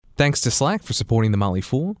Thanks to Slack for supporting The Motley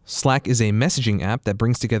Fool. Slack is a messaging app that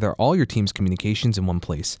brings together all your team's communications in one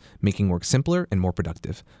place, making work simpler and more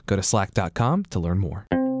productive. Go to slack.com to learn more.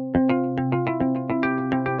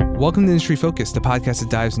 Welcome to Industry Focus, the podcast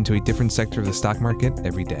that dives into a different sector of the stock market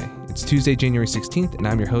every day. It's Tuesday, January 16th, and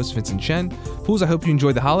I'm your host, Vincent Chen. Fools, I hope you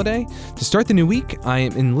enjoyed the holiday. To start the new week, I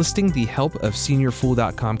am enlisting the help of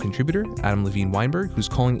SeniorFool.com contributor, Adam Levine Weinberg, who's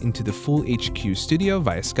calling into the Fool HQ studio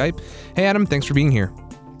via Skype. Hey, Adam, thanks for being here.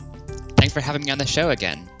 Thanks for having me on the show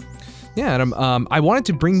again. Yeah, Adam, I wanted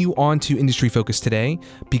to bring you on to Industry Focus today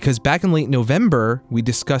because back in late November, we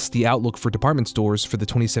discussed the outlook for department stores for the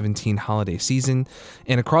 2017 holiday season.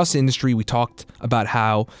 And across the industry, we talked about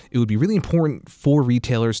how it would be really important for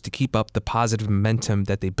retailers to keep up the positive momentum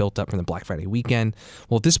that they built up from the Black Friday weekend.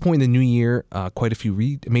 Well, at this point in the new year, quite a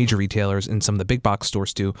few major retailers and some of the big box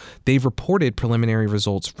stores too, they've reported preliminary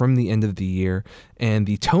results from the end of the year. And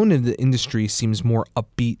the tone of the industry seems more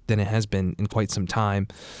upbeat than it has been in quite some time.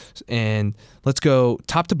 And let's go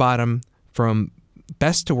top to bottom from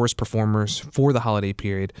best to worst performers for the holiday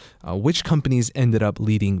period. Which companies ended up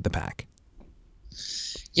leading the pack?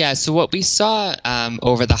 Yeah, so what we saw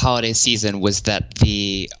over the holiday season was that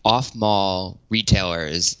the off-mall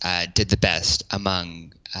retailers did the best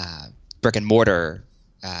among brick and mortar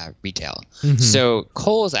retail. Mm-hmm. So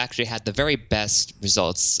Kohl's actually had the very best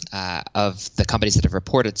results of the companies that have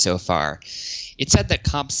reported so far. It said that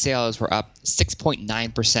comp sales were up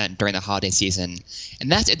 6.9% during the holiday season,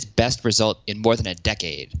 and that's its best result in more than a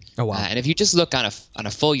decade. Oh, wow. And if you just look on a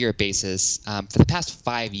full year basis, for the past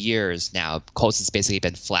 5 years now, Kohl's has basically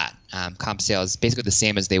been flat. Comp sales basically the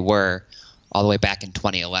same as they were all the way back in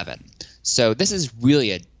 2011. So this is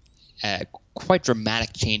really a quite dramatic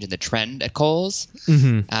change in the trend at Kohl's,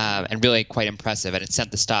 mm-hmm. And really quite impressive. And it sent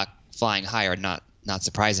the stock flying higher, not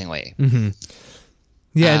surprisingly. Mm-hmm.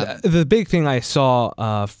 Yeah, the big thing I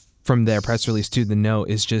saw from their press release to the note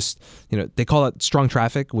is just, they call it strong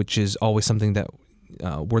traffic, which is always something that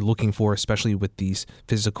we're looking for, especially with these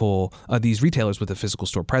these retailers with a physical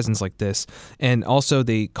store presence like this. And also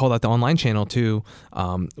they called out the online channel too,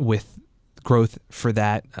 with growth for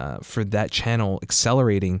that channel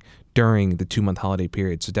accelerating during the 2-month holiday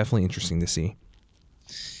period. So definitely interesting to see.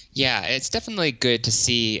 Yeah, it's definitely good to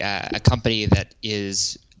see a company that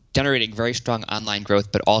is generating very strong online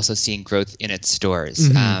growth, but also seeing growth in its stores.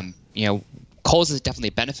 Mm-hmm. Kohl's is definitely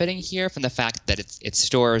benefiting here from the fact that its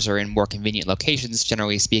stores are in more convenient locations,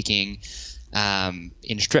 generally speaking,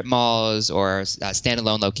 in strip malls or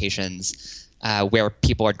standalone locations where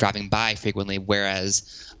people are driving by frequently,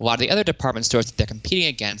 whereas a lot of the other department stores that they're competing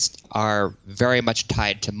against are very much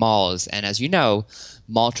tied to malls. And as you know,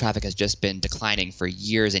 mall traffic has just been declining for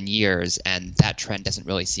years and years, and that trend doesn't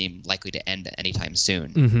really seem likely to end anytime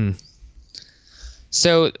soon. Mm-hmm.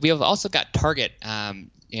 So we have also got Target,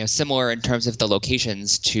 similar in terms of the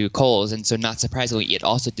locations to Kohl's, and so not surprisingly, it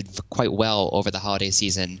also did quite well over the holiday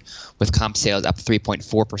season with comp sales up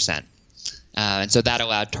 3.4%. And so that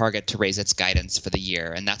allowed Target to raise its guidance for the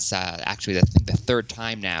year, and that's actually the third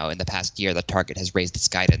time now in the past year that Target has raised its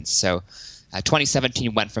guidance. So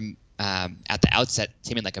 2017 went from at the outset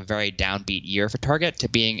seeming like a very downbeat year for Target to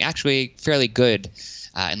being actually fairly good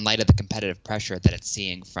in light of the competitive pressure that it's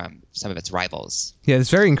seeing from some of its rivals. Yeah, it's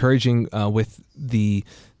very encouraging with the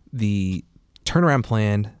turnaround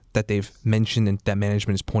plan that they've mentioned and that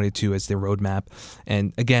management has pointed to as their roadmap.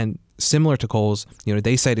 And again, similar to Kohl's,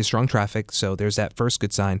 they cited strong traffic, so there's that first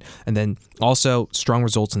good sign. And then also strong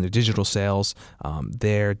results in their digital sales.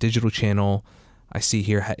 Their digital channel, I see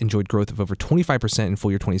here, enjoyed growth of over 25% in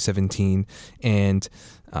full year 2017. And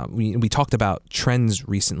we talked about trends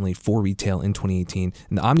recently for retail in 2018.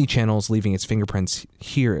 And the omni-channel is leaving its fingerprints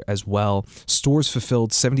here as well. Stores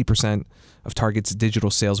fulfilled 70% of Target's digital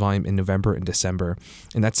sales volume in November and December.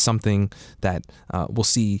 And that's something that we'll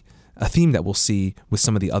see, a theme that we'll see with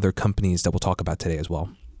some of the other companies that we'll talk about today as well.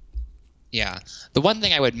 Yeah. The one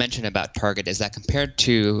thing I would mention about Target is that compared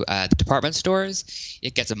to the department stores,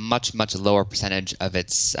 it gets a much, much lower percentage of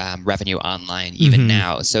its revenue online even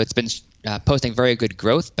now. So it's been posting very good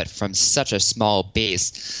growth, but from such a small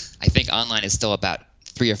base, I think online is still about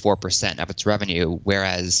 3 or 4% of its revenue,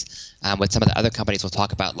 whereas with some of the other companies we'll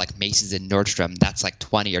talk about, like Macy's and Nordstrom, that's like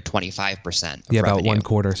 20 or 25% of revenue. About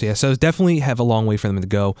 1/4. So so definitely have a long way for them to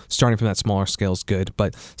go. Starting from that smaller scale is good,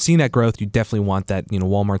 but seeing that growth, you definitely want that.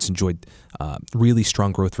 Walmart's enjoyed really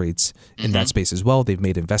strong growth rates in that space as well. They've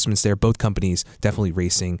made investments there. Both companies definitely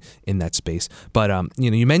racing in that space. But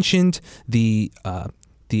you mentioned the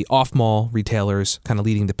off-mall retailers kind of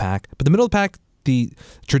leading the pack, but the middle of the pack the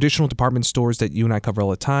traditional department stores that you and I cover all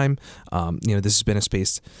the time. This has been a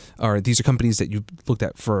space, or these are companies that you've looked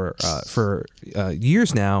at for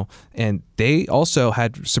years now, and they also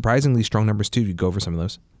had surprisingly strong numbers too. You go over some of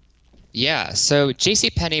those. Yeah, so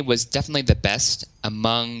JCPenney was definitely the best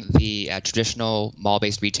among the traditional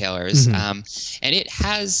mall-based retailers, and it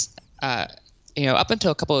has, up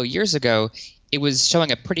until a couple of years ago, it was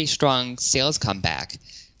showing a pretty strong sales comeback,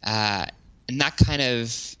 and that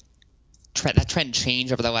trend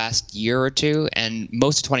changed over the last year or two, and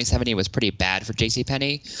most of 2017 was pretty bad for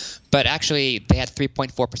JCPenney. But actually, they had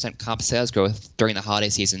 3.4% comp sales growth during the holiday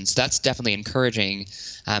season, so that's definitely encouraging,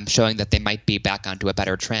 showing that they might be back onto a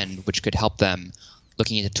better trend, which could help them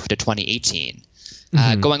looking into 2018.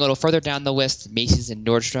 Going a little further down the list, Macy's and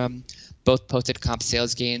Nordstrom both posted comp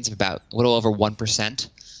sales gains of about a little over 1%.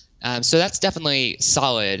 So that's definitely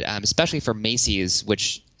solid, especially for Macy's,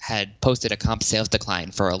 which had posted a comp sales decline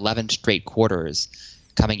for 11 straight quarters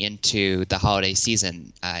coming into the holiday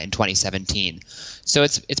season in 2017. So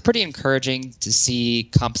it's pretty encouraging to see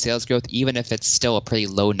comp sales growth, even if it's still a pretty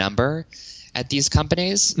low number at these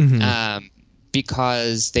companies,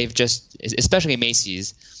 because they've just, especially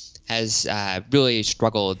Macy's, has really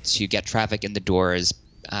struggled to get traffic in the doors,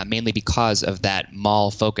 mainly because of that mall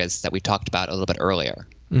focus that we talked about a little bit earlier.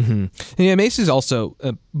 Yeah, Macy's also,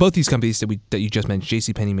 both these companies that you just mentioned,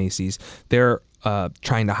 JCPenney, Macy's, they're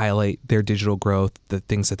trying to highlight their digital growth, the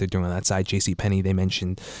things that they're doing on that side. JCPenney, they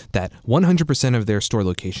mentioned that 100% of their store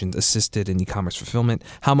locations assisted in e-commerce fulfillment.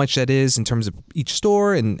 How much that is in terms of each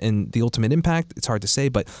store and the ultimate impact, it's hard to say,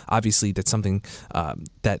 but obviously that's something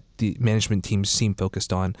that the management teams seem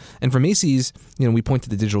focused on. And for Macy's, we point to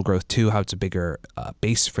the digital growth too, how it's a bigger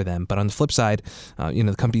base for them. But on the flip side,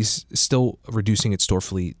 the company's still reducing its store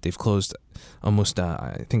fleet. They've closed almost,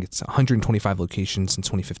 I think it's 125 locations since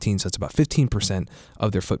 2015, so it's about 15%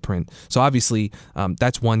 of their footprint. So obviously,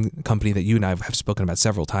 that's one company that you and I have spoken about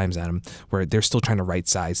several times, Adam, where they're still trying to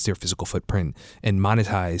right-size their physical footprint and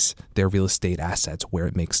monetize their real estate assets where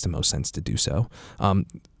it makes the most sense to do so.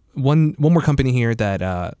 One more company here that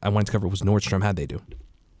I wanted to cover was Nordstrom. How'd they do?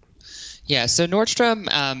 Yeah, so Nordstrom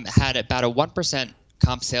had about a 1%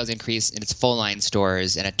 comp sales increase in its full-line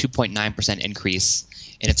stores and a 2.9% increase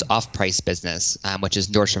in its off-price business, which is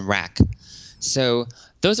Nordstrom Rack. So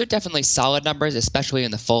those are definitely solid numbers, especially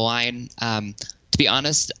in the full line. To be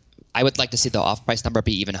honest, I would like to see the off-price number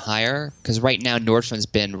be even higher, because right now Nordstrom's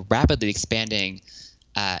been rapidly expanding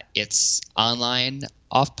its online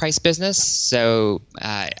off-price business. So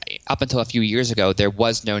up until a few years ago, there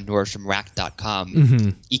was no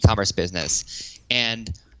NordstromRack.com e-commerce business.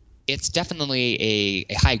 And it's definitely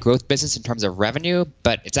a high growth business in terms of revenue,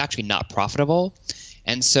 but it's actually not profitable.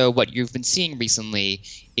 And so what you've been seeing recently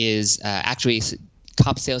is actually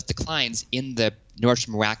comp sales declines in the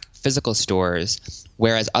Nordstrom Rack physical stores,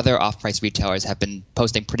 whereas other off-price retailers have been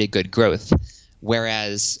posting pretty good growth,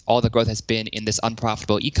 whereas all the growth has been in this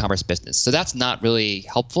unprofitable e-commerce business. So that's not really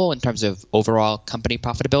helpful in terms of overall company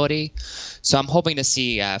profitability. So I'm hoping to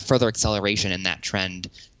see further acceleration in that trend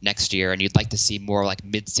next year, and you'd like to see more like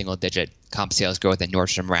mid-single-digit comp sales growth in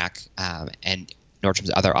Nordstrom Rack and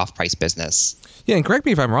Nordstrom's other off-price business. Yeah, and correct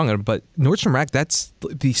me if I'm wrong, but Nordstrom Rack, that's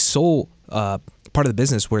the sole part of the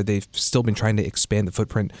business where they've still been trying to expand the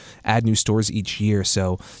footprint, add new stores each year.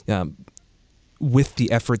 So with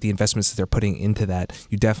the effort, the investments that they're putting into that,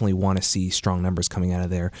 you definitely want to see strong numbers coming out of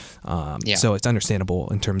there. So it's understandable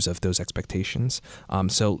in terms of those expectations.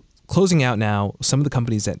 So closing out now, some of the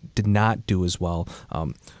companies that did not do as well,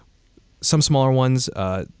 some smaller ones,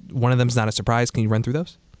 one of them is not a surprise. Can you run through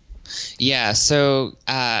those? Yeah, so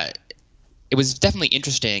it was definitely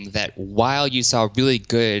interesting that while you saw really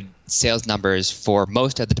good sales numbers for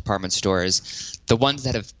most of the department stores, the ones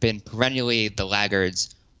that have been perennially the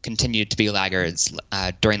laggards continued to be laggards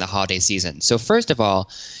during the holiday season. So first of all,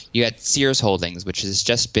 you had Sears Holdings, which has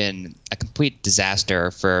just been a complete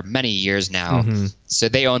disaster for many years now. So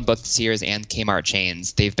they own both Sears and Kmart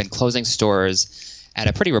chains. They've been closing stores at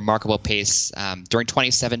a pretty remarkable pace. During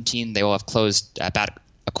 2017, they will have closed about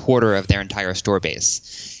a quarter of their entire store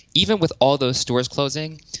base. Even with all those stores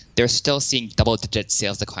closing, they're still seeing double-digit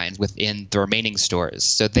sales declines within the remaining stores.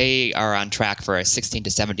 So they are on track for a 16 to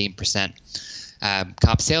 17%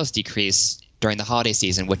 comp sales decrease during the holiday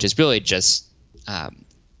season, which is really just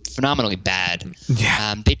phenomenally bad.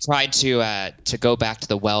 Yeah. They tried to go back to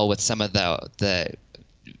the well with some of the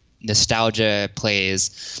nostalgia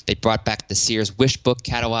plays. They brought back the Sears Wish Book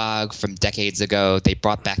catalog from decades ago. They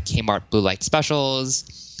brought back Kmart Blue Light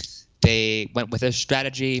Specials. They went with a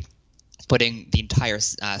strategy putting the entire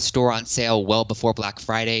store on sale well before Black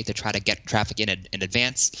Friday to try to get traffic in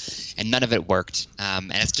advance, and none of it worked.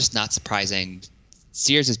 And it's just not surprising.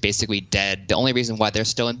 Sears is basically dead. The only reason why they're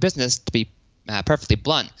still in business, to be perfectly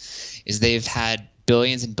blunt, is they've had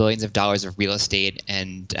billions and billions of dollars of real estate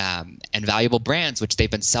and valuable brands, which they've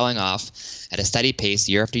been selling off at a steady pace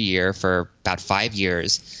year after year for about 5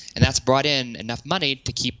 years. And that's brought in enough money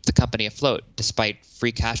to keep the company afloat, despite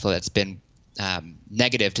free cash flow that's been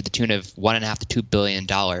negative to the tune of $1.5 to $2 billion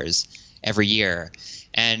every year.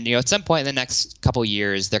 And at some point in the next couple of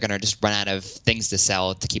years, they're going to just run out of things to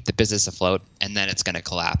sell to keep the business afloat, and then it's going to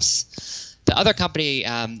collapse. The other company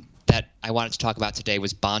that I wanted to talk about today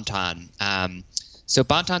was Bon-Ton. So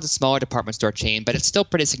Bon-Ton's a smaller department store chain, but it's still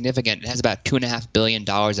pretty significant. It has about $2.5 billion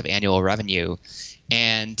of annual revenue,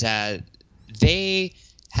 and they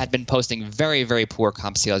had been posting very, very poor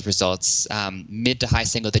comp sales results, mid to high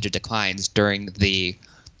single-digit declines during the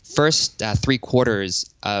first 3 quarters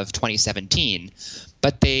of 2017.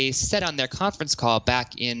 But they said on their conference call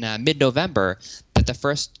back in mid-November that the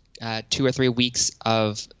first 2 or 3 weeks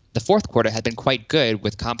of the fourth quarter had been quite good,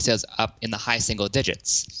 with comp sales up in the high single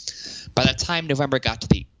digits. By the time November got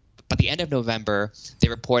to by the end of November, they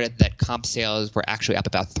reported that comp sales were actually up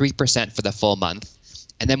about 3% for the full month.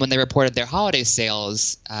 And then when they reported their holiday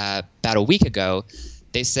sales about a week ago,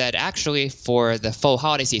 they said actually for the full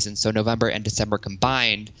holiday season, so November and December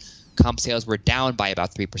combined, comp sales were down by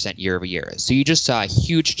about 3% year over year. So you just saw a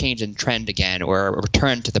huge change in trend again, or a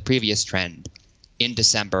return to the previous trend in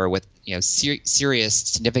December with serious,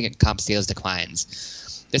 significant comp sales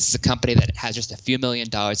declines. This is a company that has just a few $1 million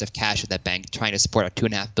of cash in the bank, trying to support a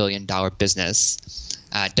 $2.5 billion business.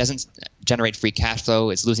 Doesn't generate free cash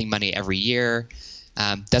flow, is losing money every year.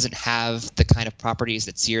 Doesn't have the kind of properties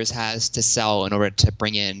that Sears has to sell in order to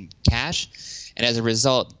bring in cash. And as a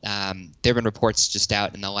result, there have been reports just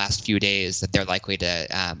out in the last few days that they're likely to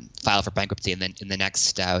file for bankruptcy in the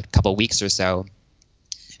next couple of weeks or so.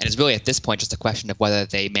 And it's really at this point just a question of whether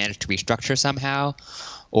they manage to restructure somehow,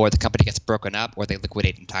 or the company gets broken up, or they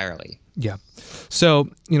liquidate entirely. Yeah. So,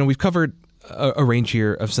 we've covered a range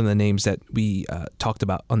here of some of the names that we talked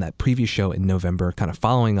about on that previous show in November, kind of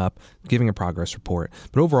following up, giving a progress report.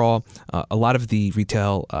 But overall, a lot of the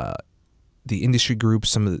retail, the industry groups,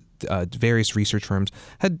 some of the various research firms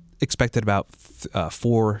had expected about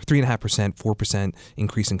 3.5%, 4%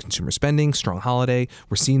 increase in consumer spending, strong holiday.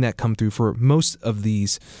 We're seeing that come through for most of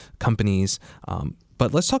these companies.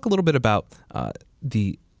 But let's talk a little bit about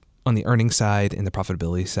on the earnings side and the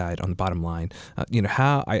profitability side on the bottom line.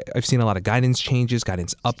 How I've seen a lot of guidance changes,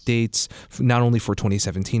 guidance updates, not only for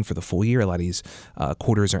 2017 for the full year. A lot of these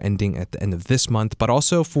quarters are ending at the end of this month, but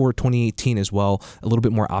also for 2018 as well. A little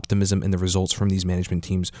bit more optimism in the results from these management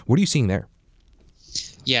teams. What are you seeing there?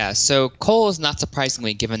 Yeah, so Kohl's, not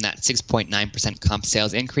surprisingly, given that 6.9% comp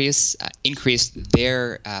sales increase, increased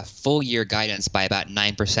their full year guidance by about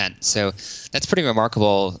 9%. So that's pretty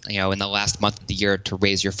remarkable, in the last month of the year to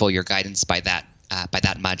raise your full year guidance by that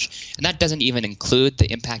much. And that doesn't even include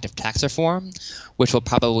the impact of tax reform, which will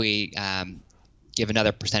probably give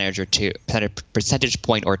another percentage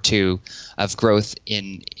point or two of growth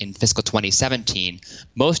in fiscal 2017.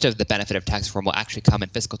 Most of the benefit of tax reform will actually come in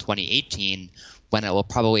fiscal 2018, when it will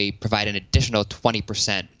probably provide an additional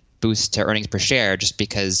 20% boost to earnings per share, just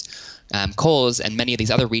because Kohl's and many of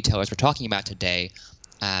these other retailers we're talking about today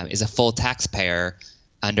is a full taxpayer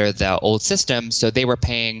under the old system. So they were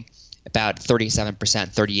paying about 37%,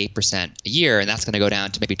 38% a year, and that's going to go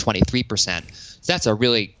down to maybe 23%. So that's a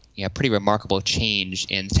really pretty remarkable change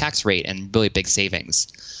in tax rate and really big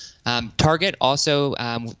savings. Target also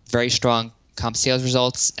very strong comp sales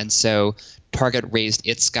results, and so Target raised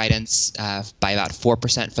its guidance by about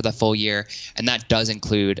 4% for the full year, and that does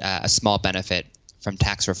include a small benefit from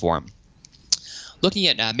tax reform. Looking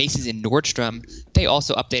at Macy's and Nordstrom, they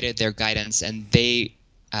also updated their guidance, and they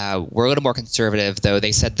were a little more conservative, though.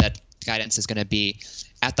 They said that guidance is going to be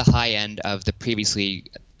at the high end of the previously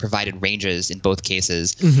provided ranges in both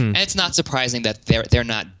cases. Mm-hmm. And it's not surprising that they're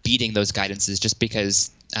not beating those guidances, just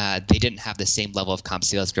because they didn't have the same level of comp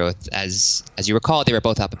sales growth. As you recall, they were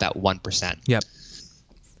both up about 1%. Yep.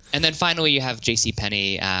 And then finally, you have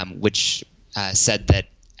JCPenney, which said that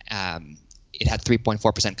it had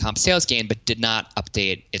 3.4% comp sales gain, but did not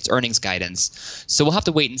update its earnings guidance. So we'll have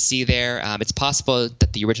to wait and see there. It's possible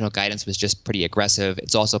that the original guidance was just pretty aggressive.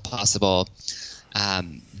 It's also possible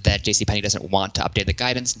that JCPenney doesn't want to update the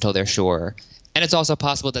guidance until they're sure. And it's also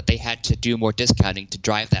possible that they had to do more discounting to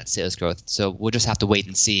drive that sales growth. So we'll just have to wait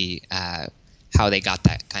and see how they got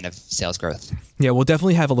that kind of sales growth. Yeah, we'll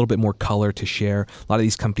definitely have a little bit more color to share. A lot of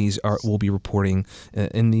these companies will be reporting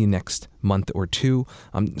in the next month or two.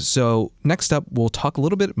 So next up, we'll talk a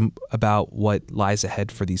little bit about what lies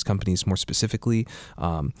ahead for these companies more specifically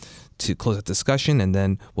to close the discussion, and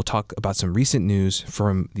then we'll talk about some recent news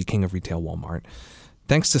from the king of retail, Walmart.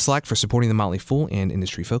 Thanks to Slack for supporting The Motley Fool and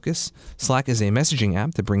Industry Focus. Slack is a messaging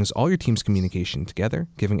app that brings all your team's communication together,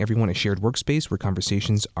 giving everyone a shared workspace where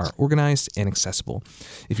conversations are organized and accessible.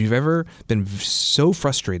 If you've ever been so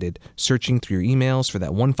frustrated searching through your emails for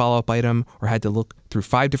that one follow-up item, or had to look through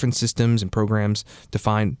 5 different systems and programs to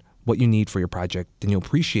find what you need for your project, then you'll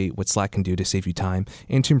appreciate what Slack can do to save you time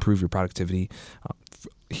and to improve your productivity.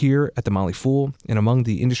 Here at The Motley Fool, and among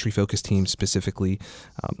the Industry Focus team specifically,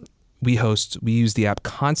 we use the app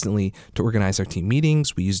constantly to organize our team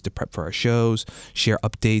meetings. We use it to prep for our shows, share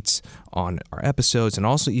updates on our episodes, and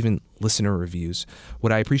also even listener reviews.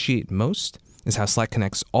 What I appreciate most is how Slack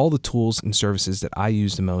connects all the tools and services that I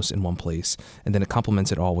use the most in one place, and then it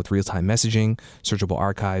complements it all with real-time messaging, searchable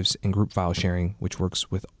archives, and group file sharing, which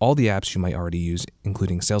works with all the apps you might already use,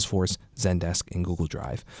 including Salesforce, Zendesk, and Google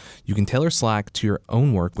Drive. You can tailor Slack to your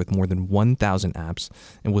own work with more than 1,000 apps,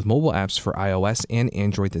 and with mobile apps for iOS and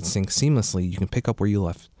Android that sync seamlessly, you can pick up where you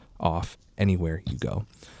left off anywhere you go.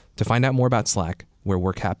 To find out more about Slack, where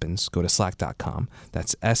work happens, go to slack.com.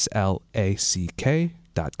 That's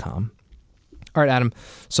slack.com. All right, Adam.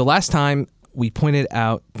 So last time we pointed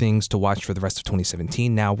out things to watch for the rest of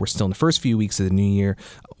 2017. Now we're still in the first few weeks of the new year.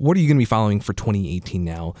 What are you going to be following for 2018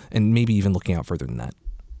 now, and maybe even looking out further than that?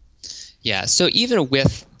 Yeah, so even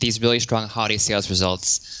with these really strong holiday sales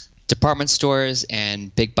results, department stores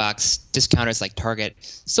and big box discounters like Target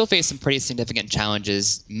still face some pretty significant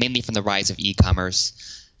challenges, mainly from the rise of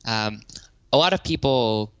e-commerce. A lot of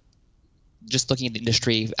people just looking at the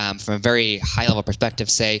industry from a very high-level perspective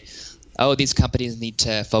say, oh, these companies need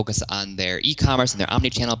to focus on their e-commerce and their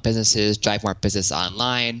omni-channel businesses, drive more business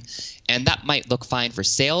online. And that might look fine for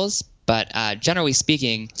sales, but generally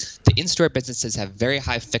speaking, the in-store businesses have very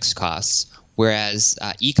high fixed costs, whereas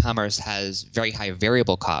e-commerce has very high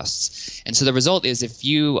variable costs. And so the result is if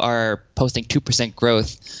you are posting 2%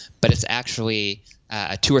 growth, but it's actually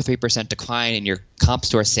a 2 or 3% decline in your comp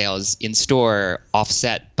store sales in-store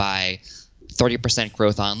offset by 30%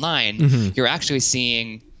 growth online, you're actually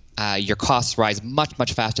seeing your costs rise much,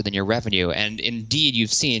 much faster than your revenue. And indeed,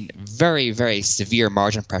 you've seen very, very severe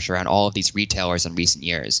margin pressure on all of these retailers in recent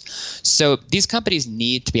years. So these companies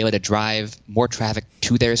need to be able to drive more traffic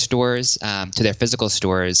to their stores, to their physical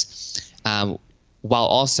stores, while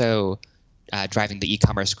also driving the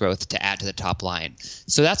e-commerce growth to add to the top line.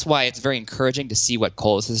 So that's why it's very encouraging to see what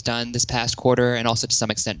Kohl's has done this past quarter, and also to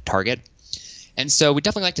some extent Target. And so we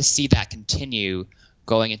definitely like to see that continue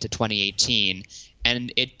going into 2018.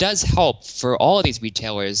 And it does help for all of these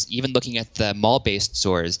retailers, even looking at the mall-based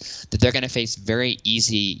stores, that they're going to face very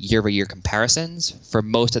easy year-over-year comparisons for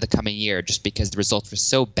most of the coming year, just because the results were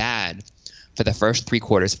so bad for the first 3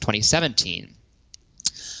 quarters of 2017.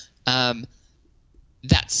 That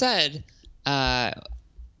said, I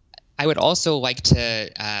would also like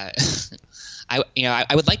to, I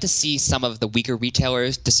would like to see some of the weaker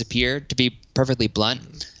retailers disappear, to be perfectly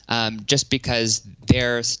blunt, just because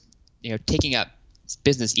they're taking up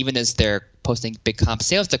business, even as they're posting big comp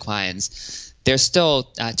sales declines, they're still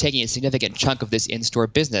taking a significant chunk of this in-store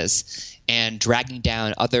business and dragging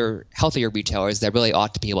down other healthier retailers that really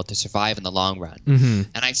ought to be able to survive in the long run.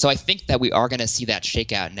 And so I think that we are going to see that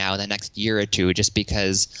shakeout now in the next year or two, just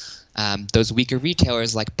because those weaker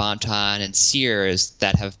retailers like Bon-Ton and Sears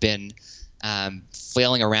that have been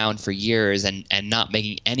flailing around for years and not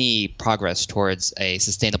making any progress towards a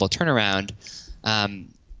sustainable turnaround,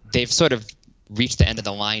 they've sort of reached the end of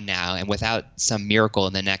the line now, and without some miracle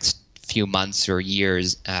in the next few months or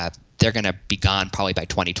years, they're going to be gone probably by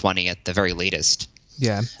 2020 at the very latest.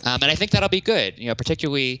 Yeah. And I think that'll be good,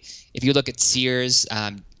 particularly if you look at Sears.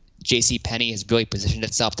 JCPenney has really positioned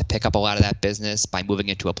itself to pick up a lot of that business by moving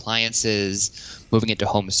into appliances, moving into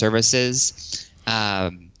home services.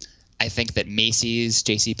 I think that Macy's,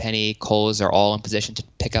 JCPenney, Kohl's are all in position to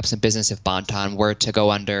pick up some business if Bon-Ton were to go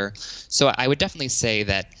under. So I would definitely say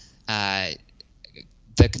that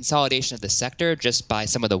the consolidation of the sector, just by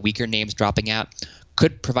some of the weaker names dropping out,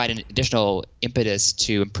 could provide an additional impetus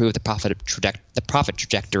to improve the profit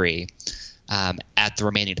trajectory at the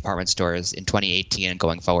remaining department stores in 2018 and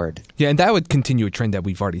going forward. Yeah, and that would continue a trend that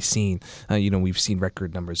we've already seen. We've seen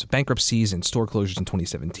record numbers of bankruptcies and store closures in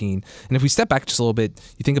 2017. And if we step back just a little bit,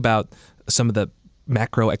 you think about some of the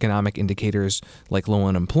macroeconomic indicators like low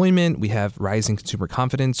unemployment. We have rising consumer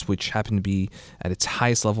confidence, which happened to be at its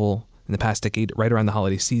highest level in the past decade, right around the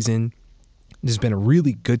holiday season. There's been a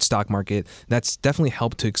really good stock market. That's definitely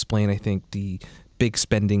helped to explain, I think, the big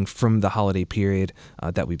spending from the holiday period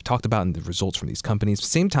that we've talked about and the results from these companies. At the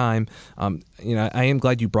same time, I am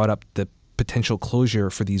glad you brought up the potential closure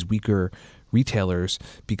for these weaker retailers,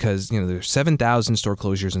 because there's 7,000 store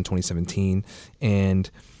closures in 2017,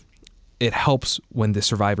 and it helps when the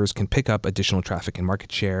survivors can pick up additional traffic and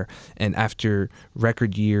market share. And after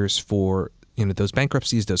record years for those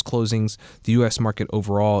bankruptcies, those closings, the U.S. market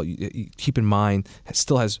overall, keep in mind,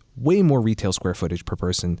 still has way more retail square footage per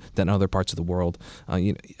person than other parts of the world,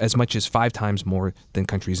 as much as 5 times more than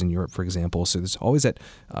countries in Europe, for example. So there's always that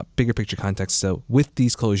bigger picture context. So with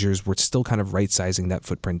these closures, we're still kind of right-sizing that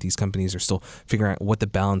footprint. These companies are still figuring out what the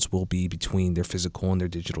balance will be between their physical and their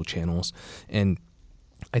digital channels. And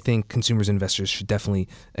I think consumers and investors should definitely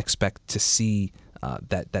expect to see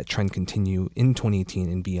that trend continue in 2018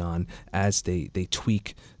 and beyond as they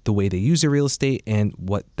tweak the way they use their real estate and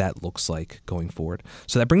what that looks like going forward.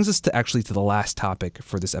 So that brings us to the last topic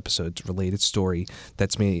for this episode's related story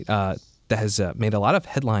that has made a lot of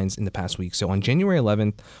headlines in the past week. So on January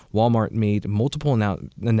 11th, Walmart made multiple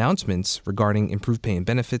announcements regarding improved pay and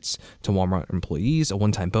benefits to Walmart employees, a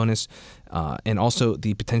one-time bonus, and also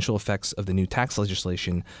the potential effects of the new tax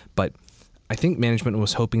legislation. But I think management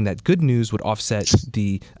was hoping that good news would offset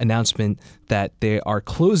the announcement that they are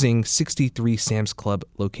closing 63 Sam's Club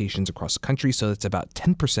locations across the country. So that's about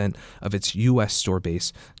 10% of its U.S. store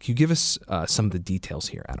base. Can you give us some of the details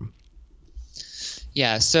here, Adam?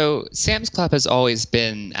 Yeah, so Sam's Club has always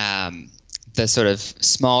been the sort of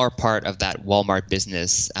smaller part of that Walmart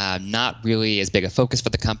business, not really as big a focus for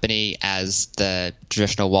the company as the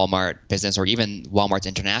traditional Walmart business or even Walmart's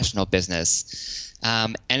international business.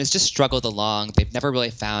 And it's just struggled along. They've never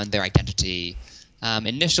really found their identity.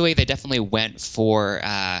 Initially, they definitely went for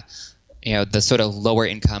the sort of lower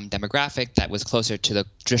income demographic that was closer to the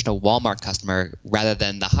traditional Walmart customer rather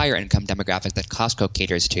than the higher income demographic that Costco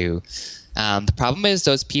caters to. The problem is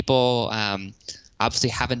those people obviously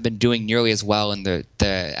haven't been doing nearly as well in the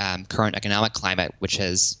current economic climate, which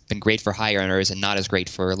has been great for high earners and not as great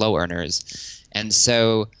for low earners. And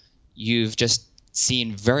so you've just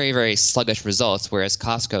seen very, very sluggish results, whereas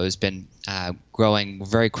Costco has been growing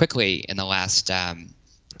very quickly in the last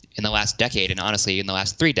decade, and honestly in the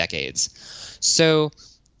last 3 decades. So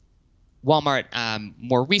Walmart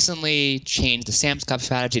more recently changed the Sam's Club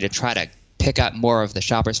strategy to try to pick up more of the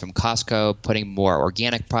shoppers from Costco, putting more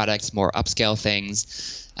organic products, more upscale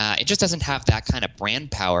things. It just doesn't have that kind of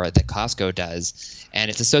brand power that Costco does,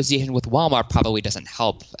 and its association with Walmart probably doesn't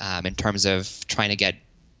help in terms of trying to get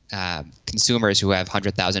consumers who have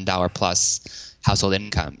 $100,000 plus household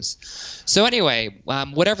incomes. So anyway,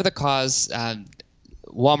 whatever the cause,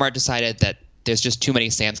 Walmart decided that there's just too many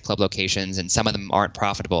Sam's Club locations and some of them aren't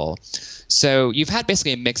profitable. So you've had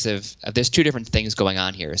basically a mix of there's 2 different things going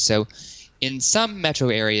on here. So in some metro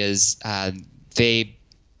areas, they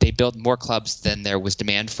built more clubs than there was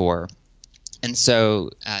demand for. And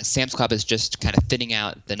so Sam's Club is just kind of thinning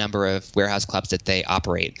out the number of warehouse clubs that they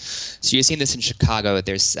operate. So you've seen this in Chicago.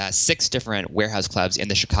 There's 6 different warehouse clubs in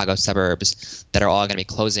the Chicago suburbs that are all going to be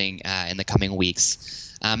closing in the coming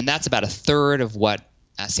weeks. And that's about 1/3 of what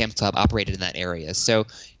Sam's Club operated in that area. So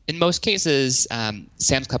in most cases,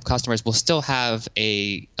 Sam's Club customers will still have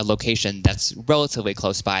a location that's relatively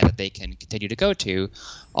close by that they can continue to go to,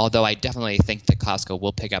 although I definitely think that Costco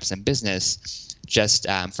will pick up some business just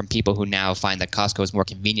from people who now find that Costco is more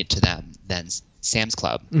convenient to them than Sam's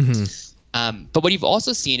Club. Mm-hmm. But what you've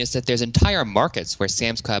also seen is that there's entire markets where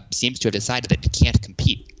Sam's Club seems to have decided that it can't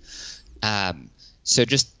compete.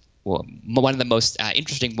 One of the most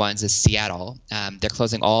interesting ones is Seattle. They're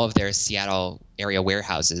closing all of their Seattle area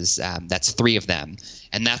warehouses. That's 3 of them,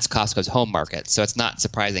 and that's Costco's home market. So it's not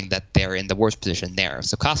surprising that they're in the worst position there.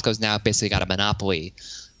 So Costco's now basically got a monopoly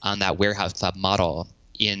on that warehouse club model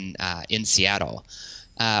in Seattle.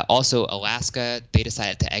 Also, Alaska, they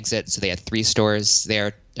decided to exit, so they had 3 stores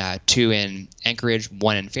there, 2 in Anchorage,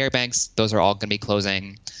 1 in Fairbanks. Those are all going to be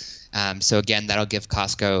closing. So again, that'll give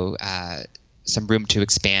Costco some room to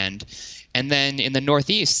expand. And then in the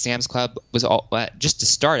Northeast, Sam's Club was just to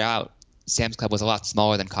start out, Sam's Club was a lot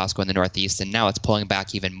smaller than Costco in the Northeast, and now it's pulling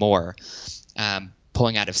back even more.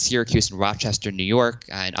 Pulling out of Syracuse and Rochester, New York,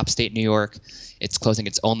 and upstate New York. It's closing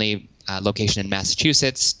its only location in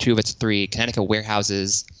Massachusetts, 2 of its 3 Connecticut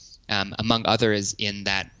warehouses, among others in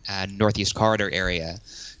that Northeast corridor area.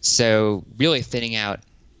 So really thinning out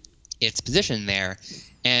its position there.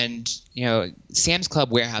 And, Sam's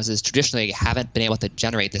Club warehouses traditionally haven't been able to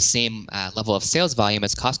generate the same level of sales volume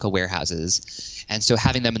as Costco warehouses. And so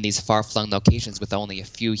having them in these far-flung locations with only a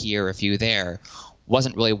few here, a few there,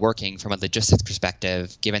 wasn't really working from a logistics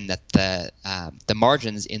perspective, given that the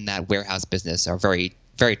margins in that warehouse business are very,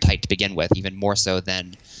 very tight to begin with, even more so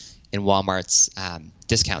than in Walmart's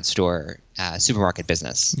discount store supermarket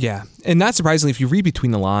business. Yeah, and not surprisingly, if you read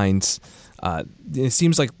between the lines, it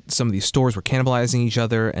seems like some of these stores were cannibalizing each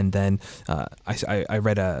other. And then I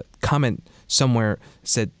read a comment somewhere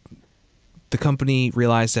said the company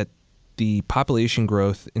realized that the population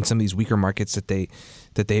growth in some of these weaker markets that they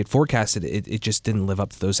had forecasted, it just didn't live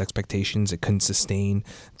up to those expectations. It couldn't sustain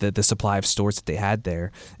the supply of stores that they had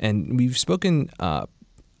there. And we've spoken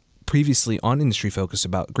previously on Industry Focus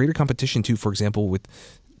about greater competition too, for example, with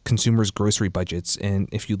consumers' grocery budgets. And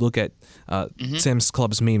if you look at Sam's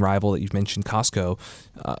Club's main rival that you've mentioned, Costco,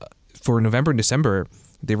 for November and December,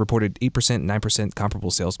 they reported 8% and 9%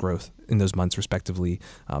 comparable sales growth in those months, respectively.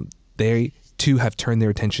 They too have turned their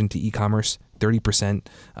attention to e-commerce, 30%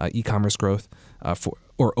 e-commerce growth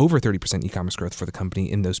or over 30% e-commerce growth for the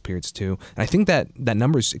company in those periods too. And I think that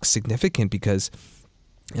number is significant because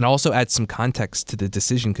it also adds some context to the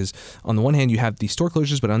decision, because on the one hand, you have these store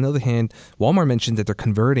closures, but on the other hand, Walmart mentioned that they're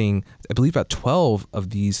converting, I believe, about 12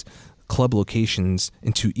 of these club locations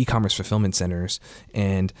into e-commerce fulfillment centers.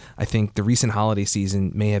 And I think the recent holiday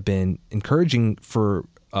season may have been encouraging for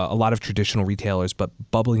a lot of traditional retailers, but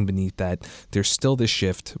bubbling beneath that, there's still this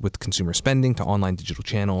shift with consumer spending to online digital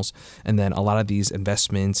channels. And then a lot of these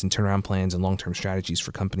investments and turnaround plans and long-term strategies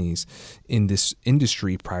for companies in this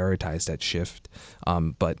industry prioritize that shift.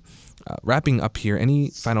 But wrapping up here,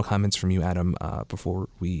 any final comments from you, Adam, before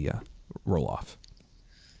we roll off?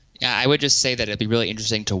 Yeah, I would just say that it'd be really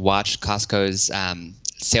interesting to watch Costco's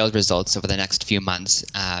sales results over the next few months,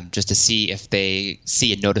 just to see if they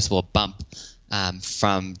see a noticeable bump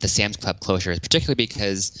from the Sam's Club closures, particularly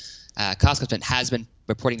because Costco has been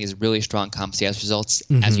reporting these really strong comp sales results,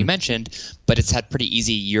 as you mentioned, but it's had pretty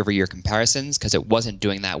easy year-over-year comparisons because it wasn't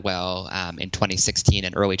doing that well in 2016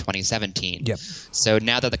 and early 2017. Yep. So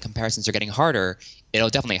now that the comparisons are getting harder, it'll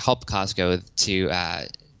definitely help Costco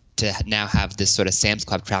to now have this sort of Sam's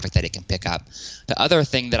Club traffic that it can pick up. The other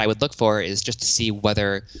thing that I would look for is just to see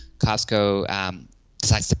whether Costco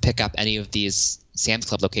decides to pick up any of these Sam's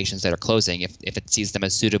Club locations that are closing, if it sees them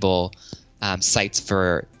as suitable sites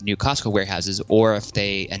for new Costco warehouses, or if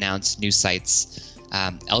they announce new sites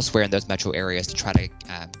elsewhere in those metro areas to try to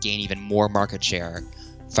gain even more market share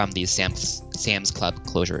from these Sam's Club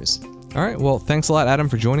closures. All right. Well, thanks a lot, Adam,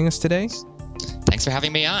 for joining us today. Thanks for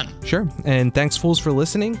having me on. Sure. And thanks, Fools, for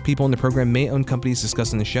listening. People in the program may own companies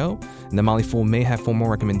discussed in the show, and the Motley Fool may have formal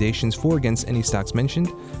recommendations for or against any stocks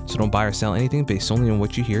mentioned, so don't buy or sell anything based solely on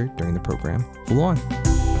what you hear during the program. Fool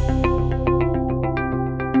on.